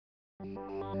I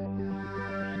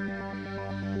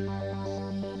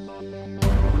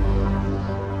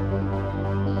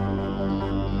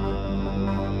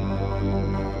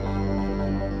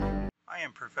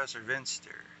am Professor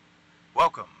Vinster.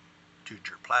 Welcome to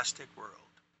Jurplastic World.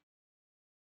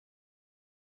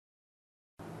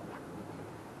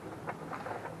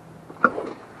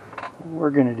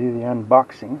 We're going to do the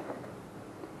unboxing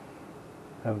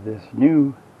of this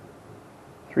new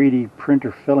 3D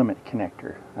printer filament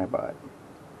connector I bought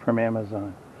from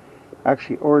Amazon. I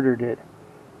actually ordered it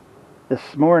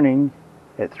this morning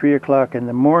at 3 o'clock in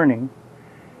the morning,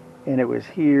 and it was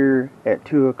here at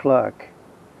 2 o'clock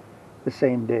the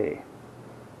same day.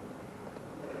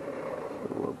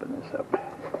 So we'll open this up.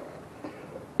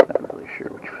 Not really sure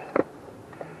which way.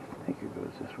 I think it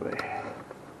goes this way.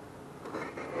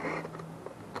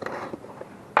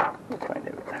 We'll find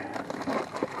out.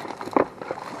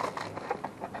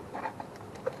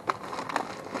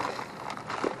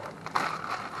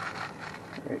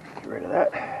 Alright, get rid of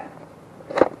that.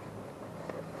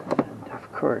 And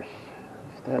of course,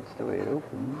 if that's the way it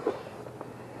opens,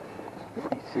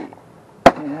 let me see.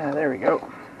 Yeah, there we go.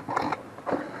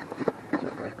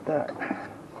 Just like that.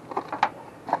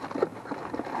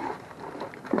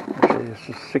 Actually, this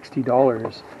is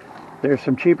 $60. There's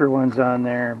some cheaper ones on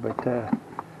there, but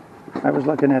I was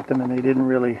looking at them and they didn't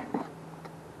really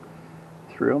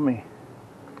thrill me.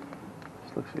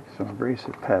 This looks like some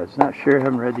abrasive pads. Not sure, I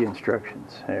haven't read the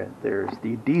instructions. There's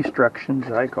the destructions,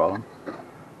 I call them.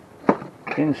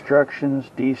 Instructions,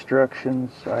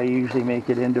 destructions. I usually make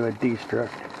it into a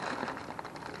destruct.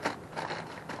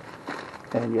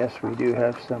 And yes, we do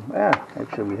have some,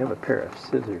 actually we have a pair of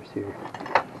scissors here,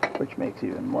 which makes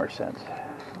even more sense.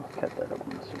 I'll cut that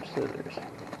open with some scissors.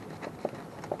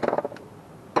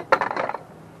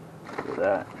 Look at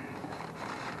that.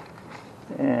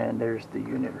 And there's the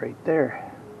unit right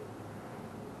there.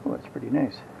 Oh, that's pretty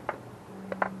nice.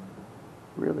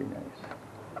 Really nice.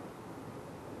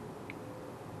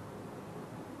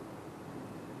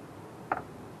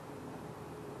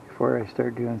 Before I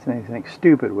start doing anything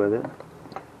stupid with it,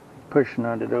 pushing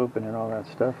on it open and all that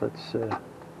stuff, let's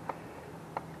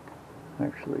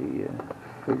actually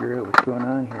figure out what's going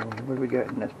on here. What do we got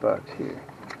in this box here?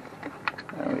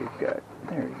 Now we've got,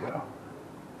 there we go.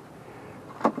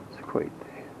 It's quite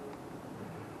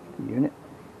the unit.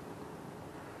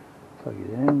 Plug it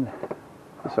in.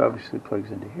 This obviously plugs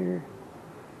into here.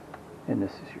 And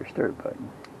this is your start button.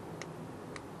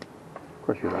 Of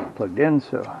course, you're not plugged in,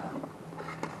 so.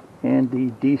 And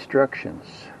the instructions.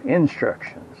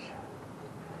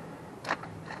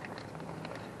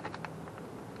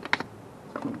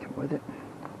 Come with it.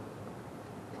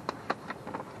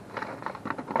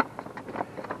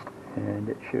 And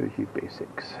it shows you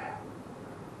basics.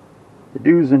 The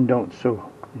do's and don'ts,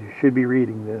 so you should be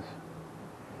reading this.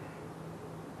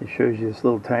 It shows you this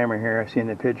little timer here. I've seen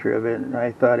the picture of it, and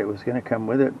I thought it was going to come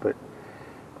with it, but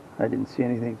I didn't see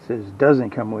anything that says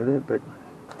doesn't come with it, but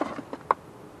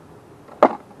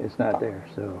it's not there,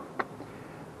 so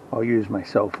I'll use my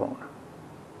cell phone.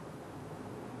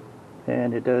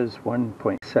 And it does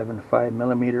 1.75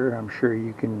 millimeter. I'm sure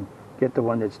you can get the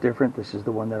one that's different. This is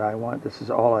the one that I want. This is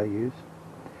all I use.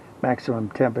 Maximum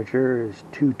temperature is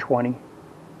 220.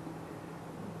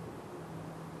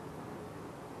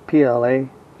 PLA,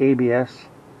 ABS,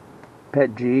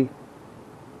 PETG,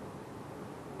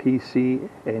 PC,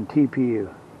 and TPU.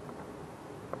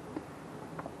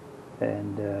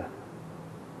 And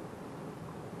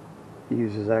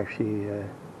uses actually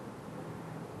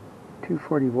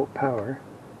 240 volt power.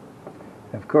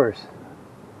 Of course,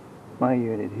 my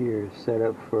unit here is set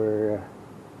up for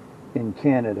in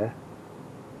Canada.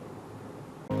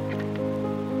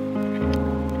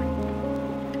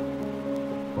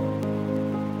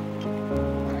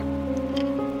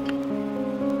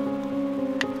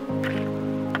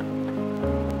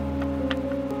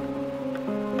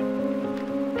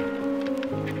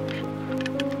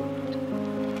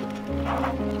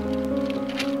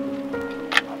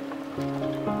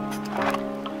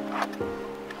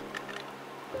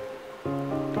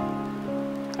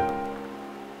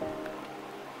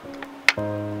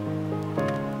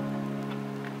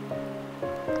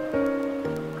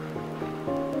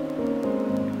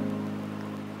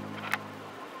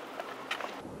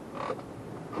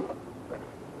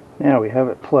 Now we have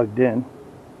it plugged in.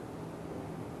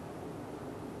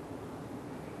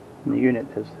 And the unit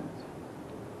is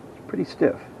it's pretty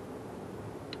stiff,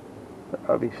 but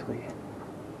obviously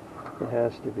it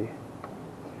has to be.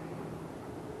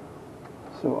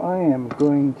 So I am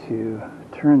going to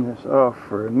turn this off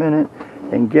for a minute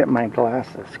and get my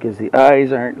glasses because the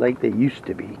eyes aren't like they used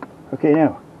to be. Okay,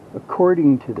 now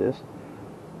according to this,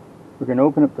 we're going to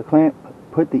open up the clamp,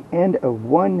 put the end of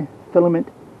one filament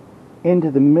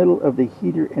into the middle of the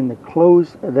heater and then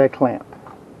close the clamp.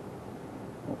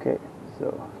 Okay,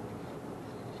 so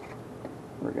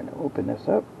we're going to open this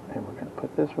up and we're going to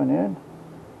put this one in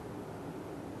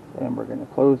and we're going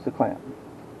to close the clamp.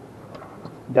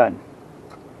 Done.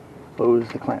 Close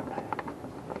the clamp.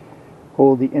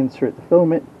 Hold the insert the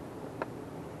filament.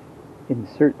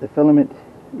 Insert the filament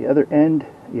the other end,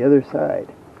 the other side,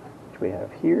 which we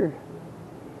have here.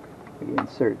 We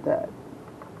insert that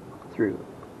through.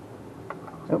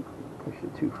 Oh, pushed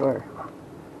it too far.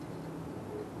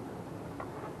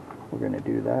 We're going to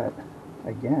do that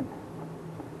again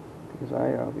because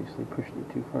I obviously pushed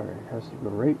it too far. It has to go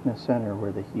right in the center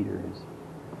where the heater is.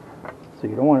 So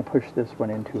you don't want to push this one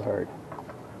in too hard,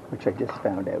 which I just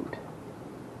found out.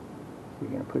 You're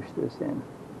going to push this in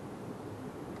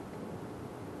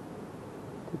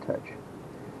to touch.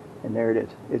 And there it is.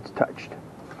 It's touched.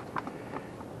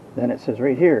 Then it says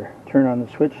right here, turn on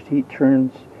the switch. Heat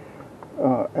turns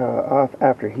off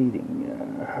after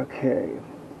heating. Okay.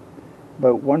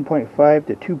 About 1.5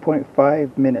 to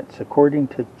 2.5 minutes according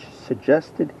to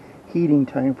suggested heating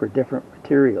time for different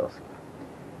materials.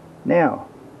 Now,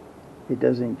 it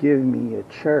doesn't give me a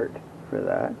chart for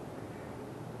that.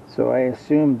 So I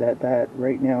assume that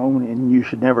right now, and you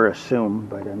should never assume,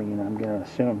 but I mean I'm going to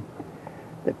assume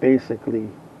that basically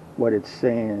what it's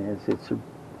saying is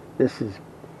this is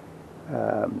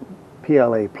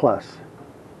PLA plus.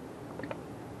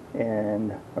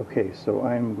 And okay, so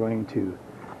I'm going to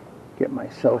get my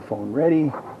cell phone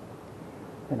ready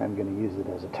and I'm going to use it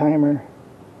as a timer.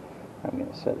 I'm going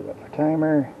to set it up for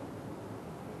timer,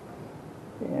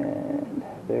 and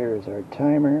there's our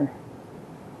timer.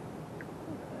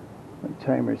 My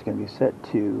timer is going to be set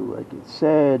to, like it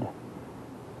said,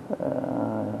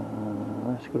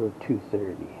 let's go to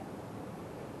 2:30.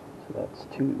 So that's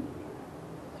 2,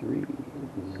 3,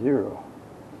 0.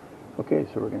 Okay,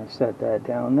 so we're going to set that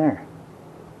down there.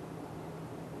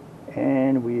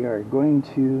 And we are going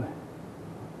to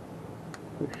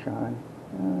push on,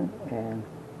 and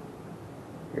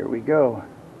here we go.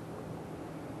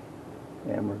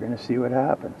 And we're going to see what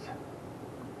happens.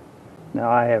 Now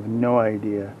I have no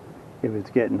idea if it's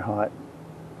getting hot.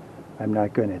 I'm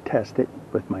not going to test it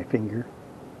with my finger.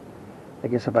 I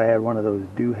guess if I had one of those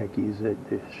doohickeys that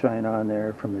shine on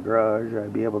there from the garage,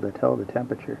 I'd be able to tell the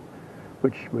temperature,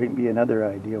 which might be another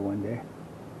idea one day.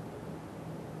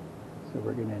 So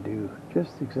we're going to do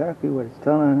just exactly what it's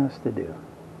telling us to do.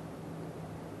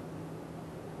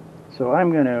 So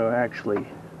I'm going to actually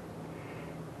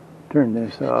turn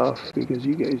this off because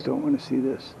you guys don't want to see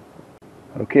this.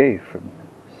 Okay, from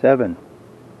 7,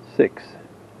 6,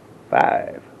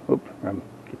 5. Oop, I'm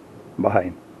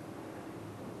behind.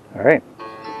 All right.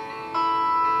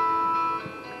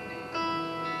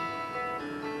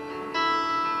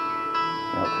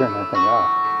 I'll turn that thing off.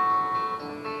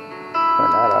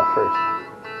 Turn that off first.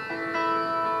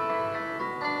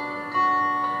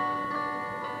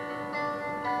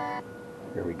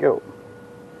 There we go.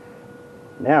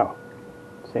 Now,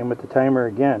 same with the timer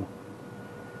again.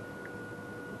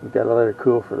 We've got to let it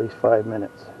cool for at least 5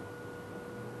 minutes.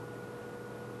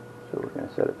 So we're going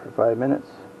to set it for 5 minutes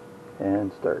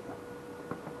and start.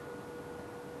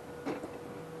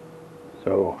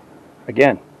 So,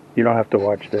 again, you don't have to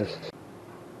watch this.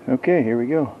 Okay, here we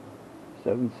go.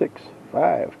 7, 6,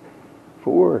 5,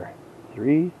 4,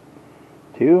 3,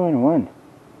 2, and 1.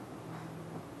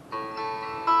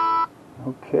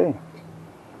 Okay,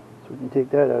 so we can take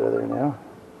that out of there now.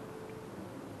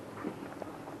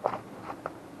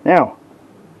 Now,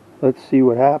 let's see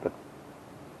what happened.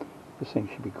 This thing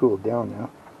should be cooled down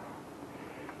now.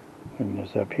 Bring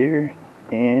this up here,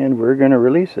 and we're going to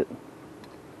release it.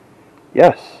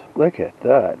 Yes, look at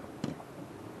that.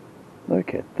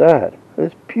 Look at that.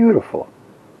 That's beautiful.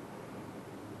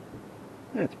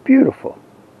 That's beautiful.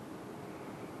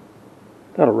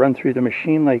 That'll run through the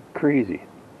machine like crazy.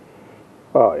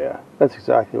 Oh yeah, that's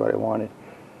exactly what I wanted.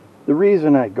 The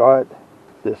reason I got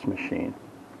this machine,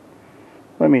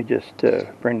 let me just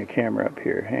bring the camera up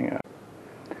here. Hang on.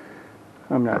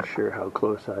 I'm not sure how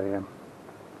close I am.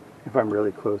 If I'm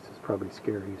really close, it's probably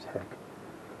scary as heck.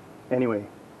 Anyway,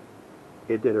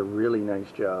 it did a really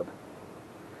nice job.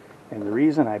 And the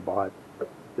reason I bought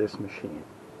this machine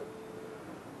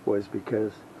was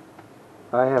because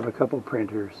I have a couple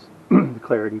printers, the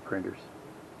Clarity printers,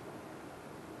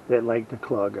 that like to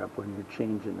clog up when you're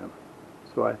changing them.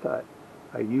 So I thought,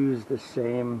 I use the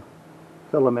same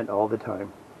filament all the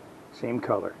time, same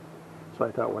color. So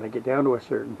I thought when I get down to a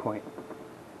certain point,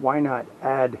 why not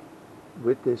add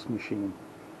with this machine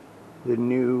the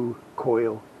new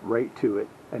coil right to it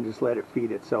and just let it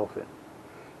feed itself in,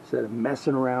 instead of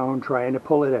messing around trying to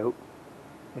pull it out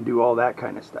and do all that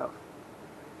kind of stuff.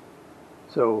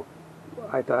 So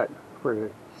I thought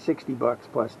for 60 bucks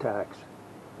plus tax,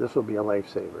 this will be a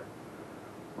lifesaver.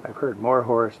 I've heard more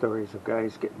horror stories of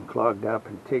guys getting clogged up,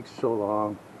 and it takes so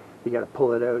long. You got to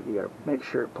pull it out, you got to make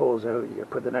sure it pulls out, you got to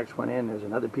put the next one in, there's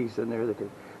another piece in there,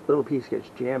 little piece gets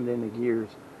jammed in the gears.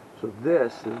 So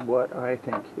this is what I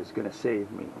think is going to save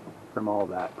me from all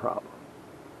that problem.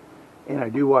 And I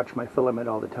do watch my filament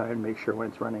all the time, make sure when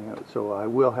it's running out, so I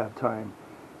will have time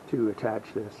to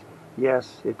attach this.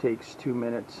 Yes, it takes 2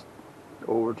 minutes,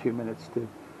 over 2 minutes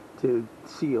to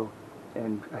seal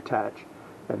and attach,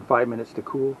 and 5 minutes to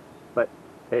cool, but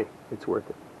hey, it's worth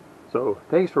it. So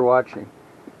thanks for watching,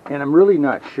 and I'm really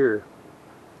not sure.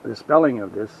 The spelling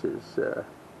of this is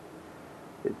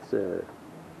it's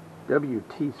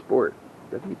WT Sport.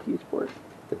 WT Sport?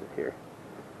 Is it here?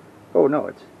 Oh no,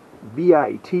 it's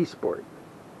VIT Sport.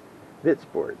 VIT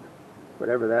Sport.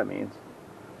 Whatever that means.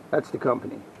 That's the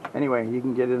company. Anyway, you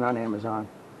can get it on Amazon.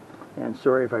 And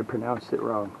sorry if I pronounced it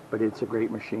wrong, but it's a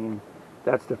great machine.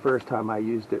 That's the first time I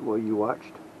used it while you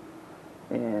watched,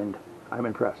 and I'm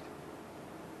impressed.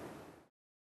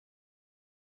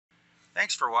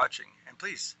 Thanks for watching, and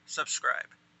please subscribe.